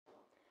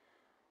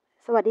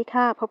สวัสดี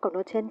ค่ะพบกับ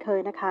นุชเช่นเคย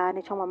นะคะใน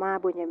ช่องมาม่า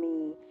บุญยามี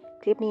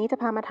คลิปนี้จะ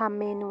พามาทำ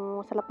เมนู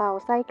ซาลาเปา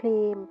ไส้ค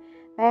รีม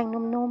แป้ง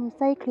นุ่มๆไ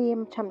ส้ครีม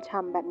ฉ่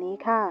ำๆแบบนี้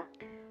ค่ะ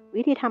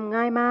วิธีทำ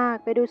ง่ายมาก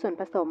ไปดูส่วน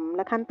ผสมแ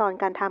ละขั้นตอน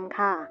การทำ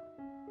ค่ะ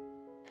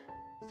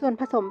ส่วน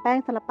ผสมแป้ง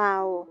ซาลาเปา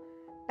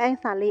แป้ง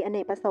สาลีอเน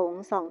กประสง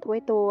ค์2ถ้วย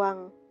ตวง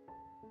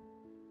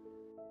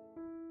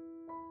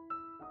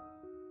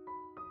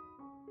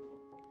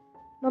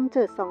นม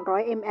จืด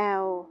200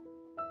 ml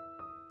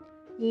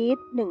ยีส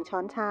ต์1ช้อ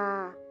นชา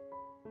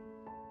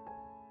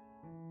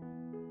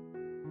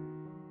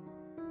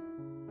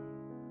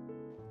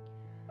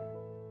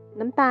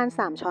น้ำตาล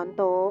3ช้อนโ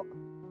ต๊ะ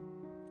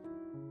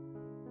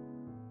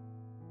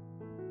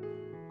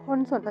คน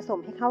ส่วนผสม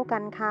ให้เข้ากั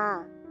นค่ะ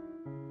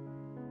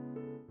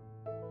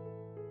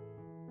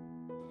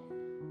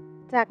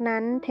จาก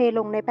นั้นเทล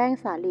งในแป้ง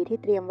สาลีที่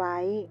เตรียมไว้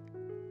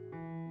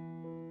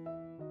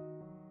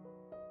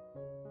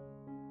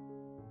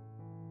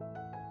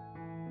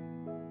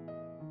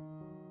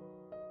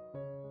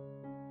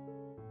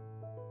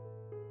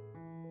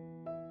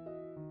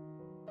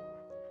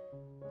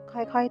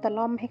ค่อยๆตะ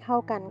ล่อมให้เข้า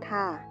กัน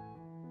ค่ะ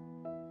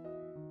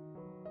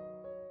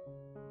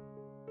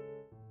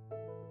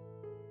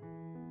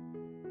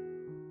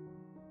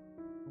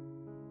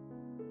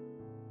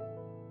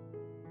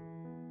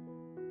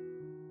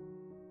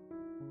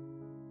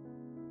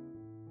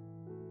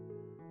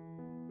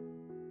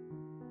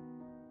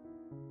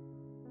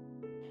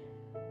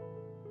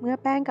เมื่อ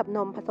แป้งกับน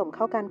มผสมเ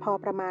ข้ากันพอ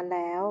ประมาณแ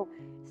ล้ว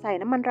ใส่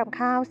น้ำมันรำ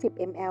ข้าว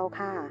10 ml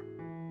ค่ะ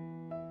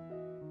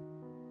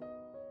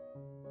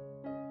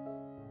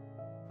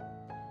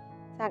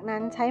จากนั้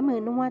นใช้มือ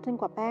นวดจน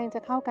กว่าแป้งจะ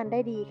เข้ากันได้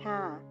ดีค่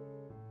ะ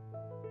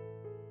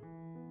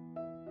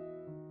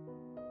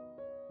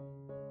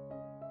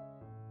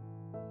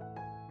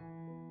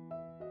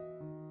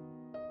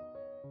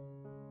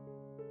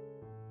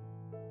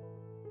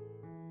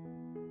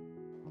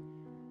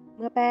เ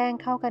มื่อแป้ง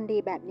เข้ากันดี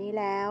แบบนี้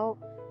แล้ว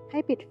ให้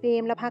ปิดฟิล์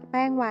มและพักแ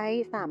ป้งไว้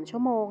3ชั่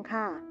วโมง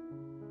ค่ะ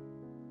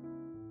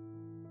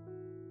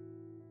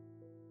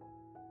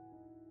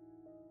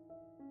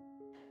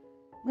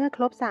เมื่อค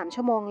รบ3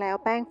ชั่วโมงแล้ว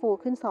แป้งฟู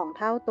ขึ้น2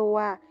เท่าตัว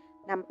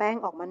นำแป้ง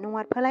ออกมานว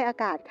ดเพื่อไล่อา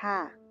กาศค่ะ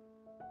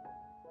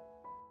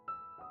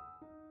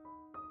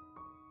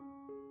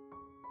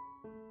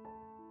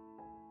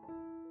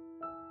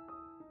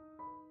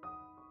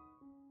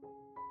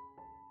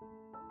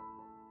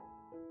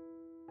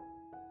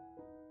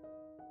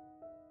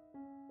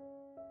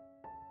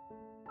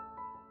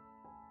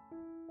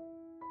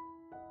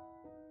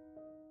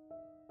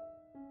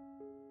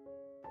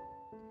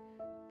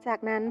จาก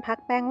นั้นพัก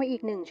แป้งไว้อี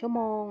ก1ชั่วโ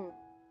มง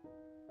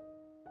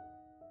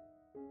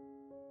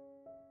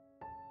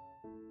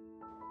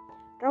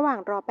ระหว่าง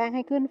รอแป้งใ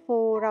ห้ขึ้นฟู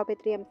เราไป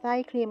เตรียมไส้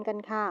ครีมกัน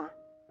ค่ะ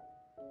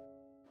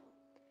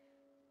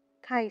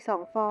ไข่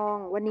2ฟอง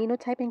วันนี้นุช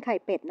ใช้เป็นไข่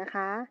เป็ดนะค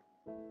ะ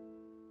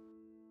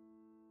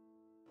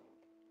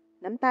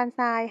น้ำตาลท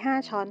ราย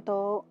5ช้อนโ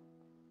ต๊ะ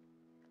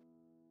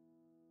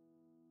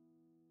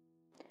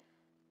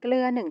เกลื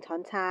อ1ช้อ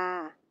นชา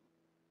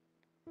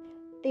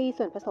ตี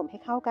ส่วนผสมให้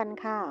เข้ากัน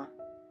ค่ะ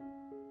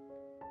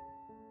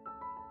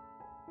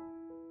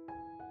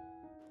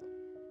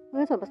เ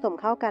มื่อส่วนผสม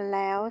เข้ากันแ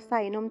ล้วใ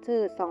ส่นมจื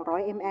ด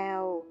200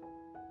 ml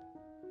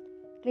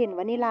กลิ่นว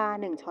านิลา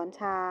1ช้อน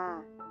ชา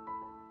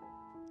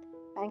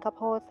แป้งข้าวโ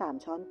พด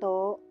3ช้อนโ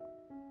ต๊ะ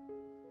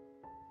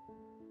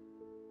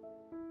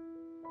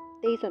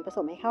ตีส่วนผส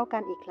มให้เข้ากั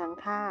นอีกครั้ง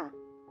ค่ะ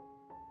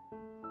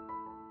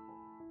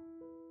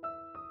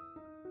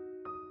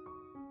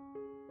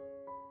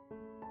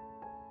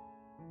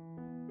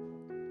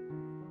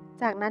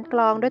จากนั้นกร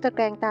องด้วยตะแก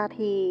รงตา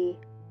ที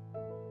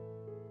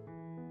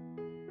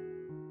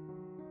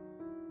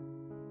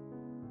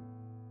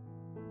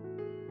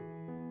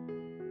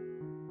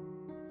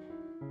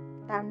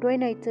ตามด้วย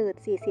เนยจืด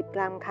40ก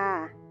รัมค่ะ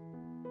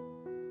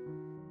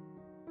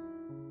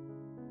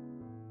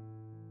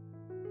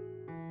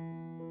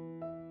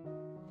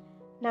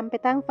นำไป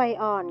ตั้งไฟ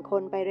อ่อนค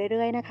นไปเ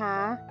รื่อยๆนะคะ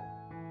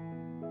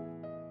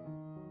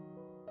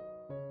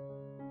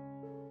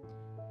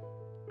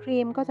ครี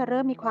มก็จะเ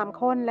ริ่มมีความ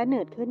ข้นและห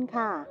นืดขึ้น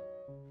ค่ะ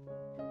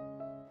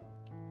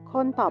ค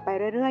นต่อไป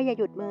เรื่อยๆอย่า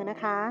หยุดมือนะ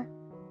คะ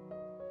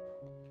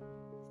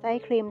ไส้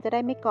ครีมจะได้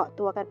ไม่เกาะ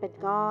ตัวกันเป็น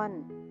ก้อน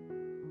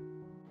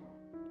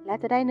และ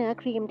จะได้เนื้อ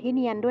ครีมที่เ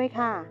นียนด้วย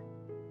ค่ะ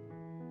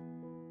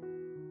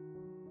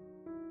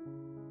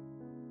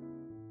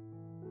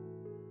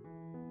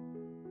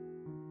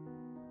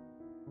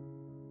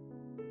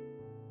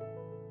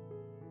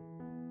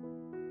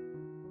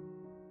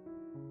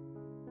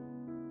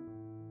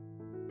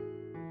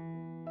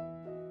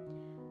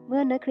เมื่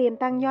อเนื้อครีม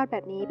ตั้งยอดแบ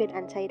บนี้เป็น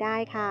อันใช้ได้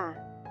ค่ะ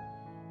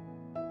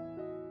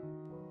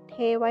เท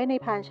ไว้ใน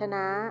ภาชน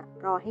ะ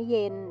รอให้เ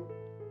ย็น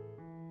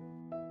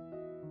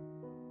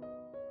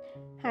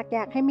หากอย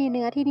ากให้มีเ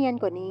นื้อที่เนียน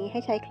กว่านี้ให้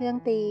ใช้เครื่อง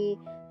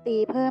ตี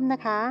เพิ่มนะ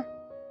คะ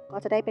ก็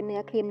จะได้เป็นเนื้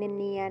อครีม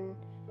เนียน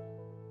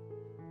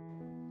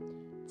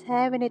ๆแช่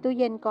ไว้ในตู้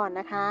เย็นก่อน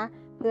นะคะ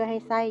เพื่อให้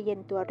ไส้เย็น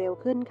ตัวเร็ว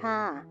ขึ้นค่ะ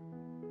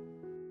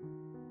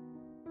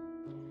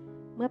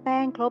มื่อแป้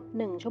งครบ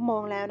1ชั่วโม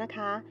งแล้วนะค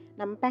ะ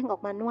นำแป้งออ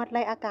กมานวดไ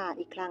ล่อากาศ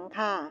อีกครั้ง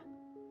ค่ะ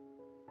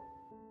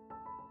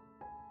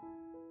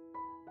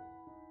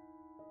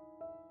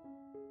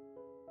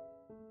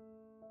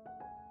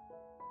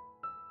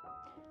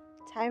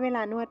ใช้เวล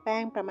านวดแป้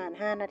งประมาณ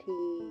5นา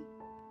ที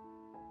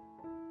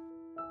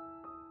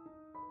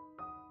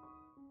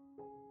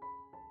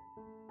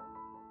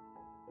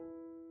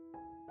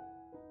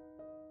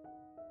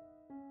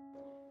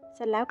เส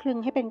ร็จแล้วคลึง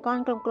ให้เป็นก้อน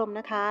กลมๆ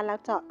นะคะแล้ว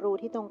เจาะรู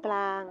ที่ตรงกล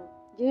าง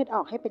ยืดอ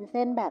อกให้เป็นเ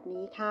ส้นแบบ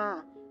นี้ค่ะ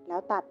แล้ว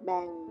ตัดแ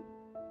บ่ง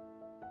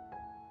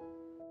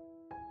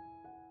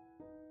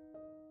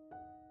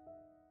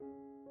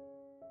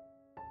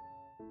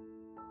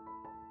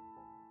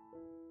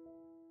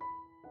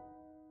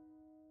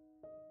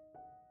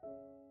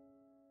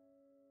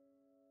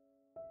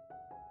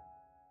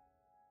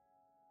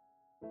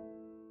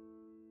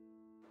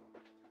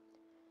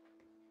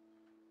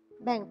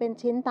แบ่งเป็น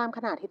ชิ้นตามข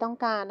นาดที่ต้อง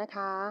การนะค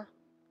ะ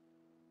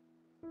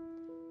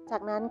จ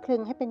ากนั้นคลึ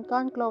งให้เป็นก้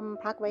อนกลม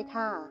พักไว้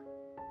ค่ะ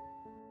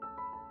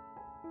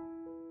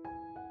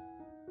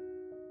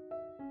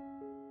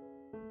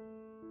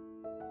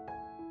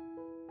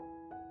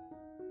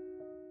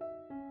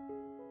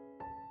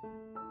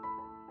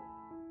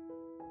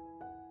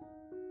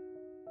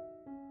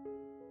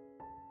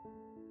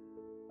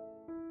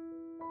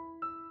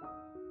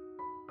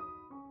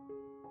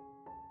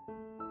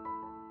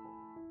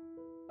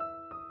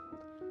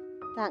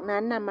จากนั้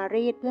นนำมา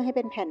รีดเพื่อให้เ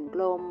ป็นแผ่นก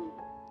ลม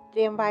เต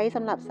รียมไว้ส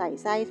ำหรับใส่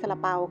ไส้ซาลา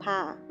เปาค่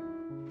ะ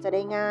จะไ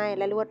ด้ง่ายแ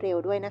ละรวดเร็ว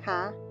ด้วยนะค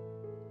ะ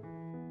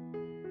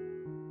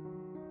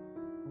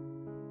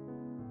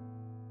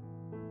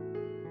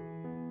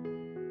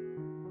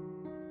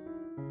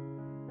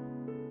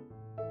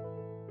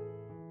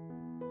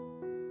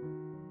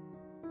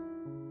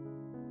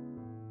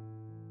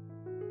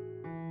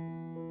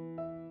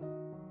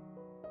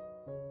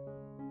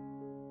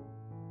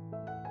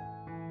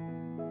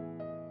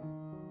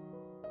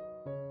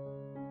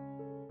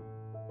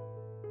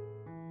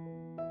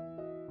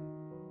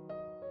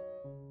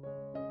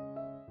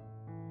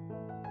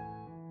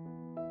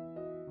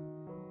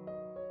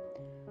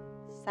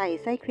ใส่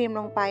ไส้ครีม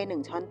ลงไป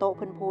1ช้อนโต๊ะ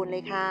พูนๆเล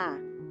ยค่ะ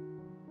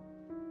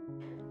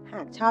ห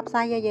ากชอบไ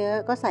ส้เยอะ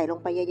ๆก็ใส่ลง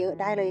ไปเยอะ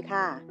ๆได้เลย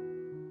ค่ะ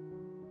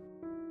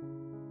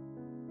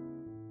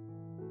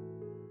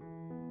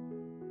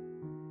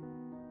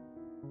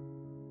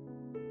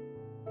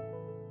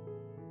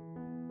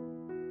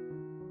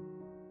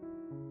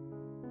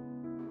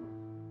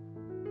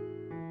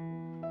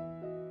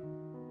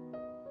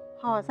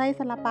ห่อไส้ซ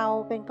าลาเปา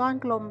เป็นก้อน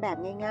กลมแบบ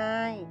ง่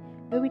าย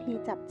ๆด้วยวิธี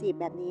จับจีบ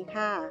แบบนี้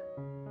ค่ะ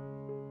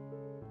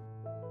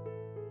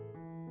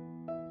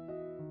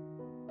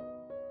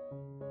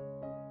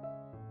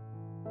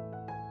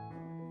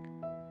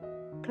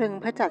คลึง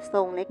เพื่อจัดท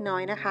รงเล็กน้อ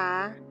ยนะคะ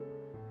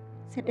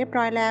เสร็จเรียบ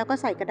ร้อยแล้วก็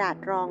ใส่กระดาษ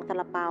รองซา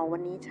ลาเปาวั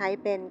นนี้ใช้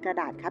เป็นกระ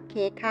ดาษคัพเ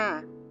ค้กค่ะ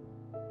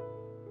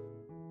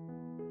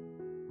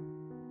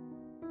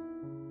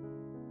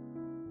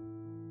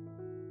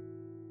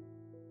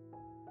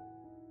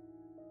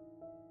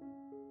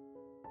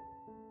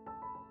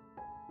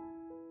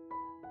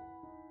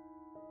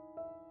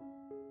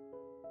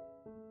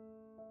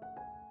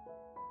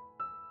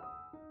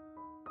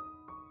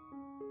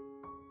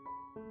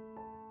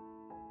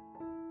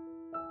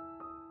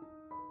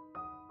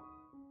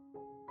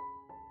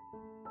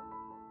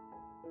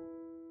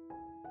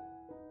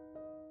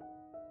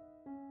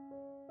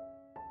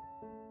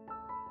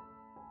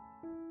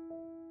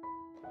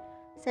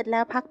เสร็จแล้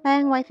วพักแป้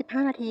งไว้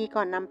15นาที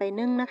ก่อนนำไป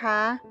นึ่งนะคะ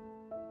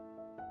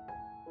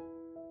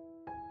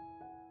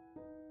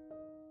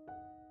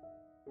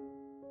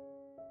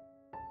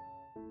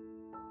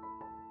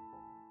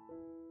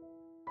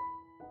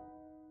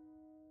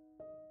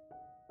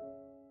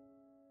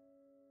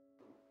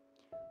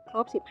คร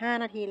บ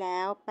15นาทีแล้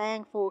วแป้ง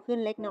ฟูขึ้น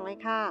เล็กน้อย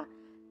ค่ะ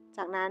จ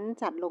ากนั้น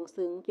จัดลง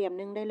ซึ้งเตรียม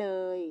นึ่งได้เล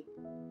ย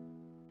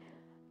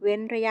เว้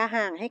นระยะ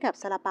ห่างให้กับ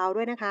ซาลาเปา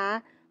ด้วยนะคะ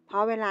เพรา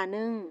ะเวลา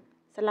นึ่ง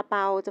ซาลาเป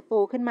าจะฟู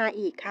ขึ้นมา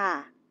อีกค่ะ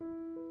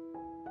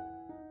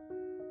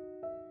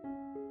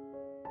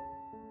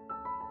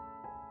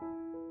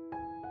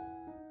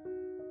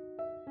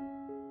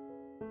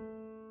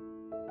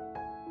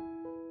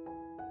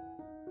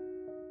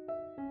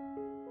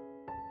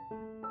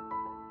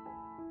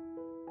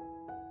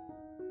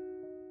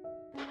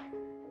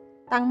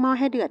ตั้งหม้อ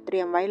ให้เดือดเตรี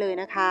ยมไว้เลย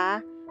นะคะ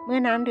เมื่อ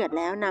น้ำเดือดแ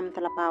ล้วนำซ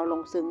าลาเปาล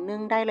งซึ้งนึ่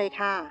งได้เลย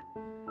ค่ะ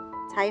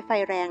ใช้ไฟ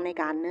แรงใน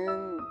การนึ่ง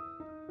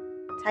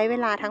ใช้เว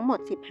ลาทั้งหมด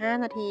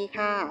15นาที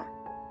ค่ะ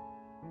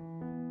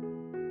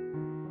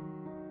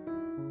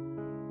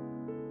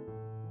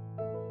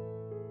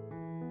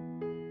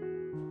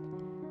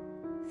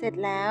เสร็จ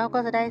แล้วก็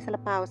จะได้ซาล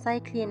าเปาไส้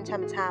ครีม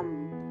ฉ่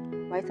ำ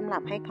ๆไว้สำหรั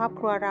บให้ครอบ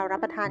ครัวเรารับ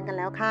ประทานกันแ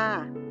ล้วค่ะ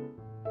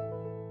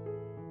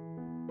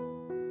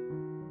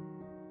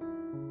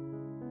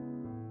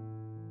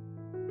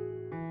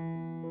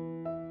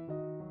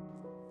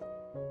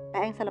แ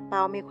ป้งซาลาเป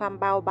ามีความ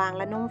เบาบาง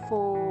และนุ่ม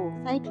ฟู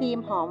ไส้ครีม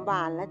หอมหว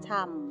านและ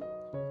ฉ่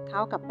ำเข้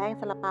ากับแป้ง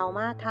ซาลาเปา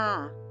มากค่ะ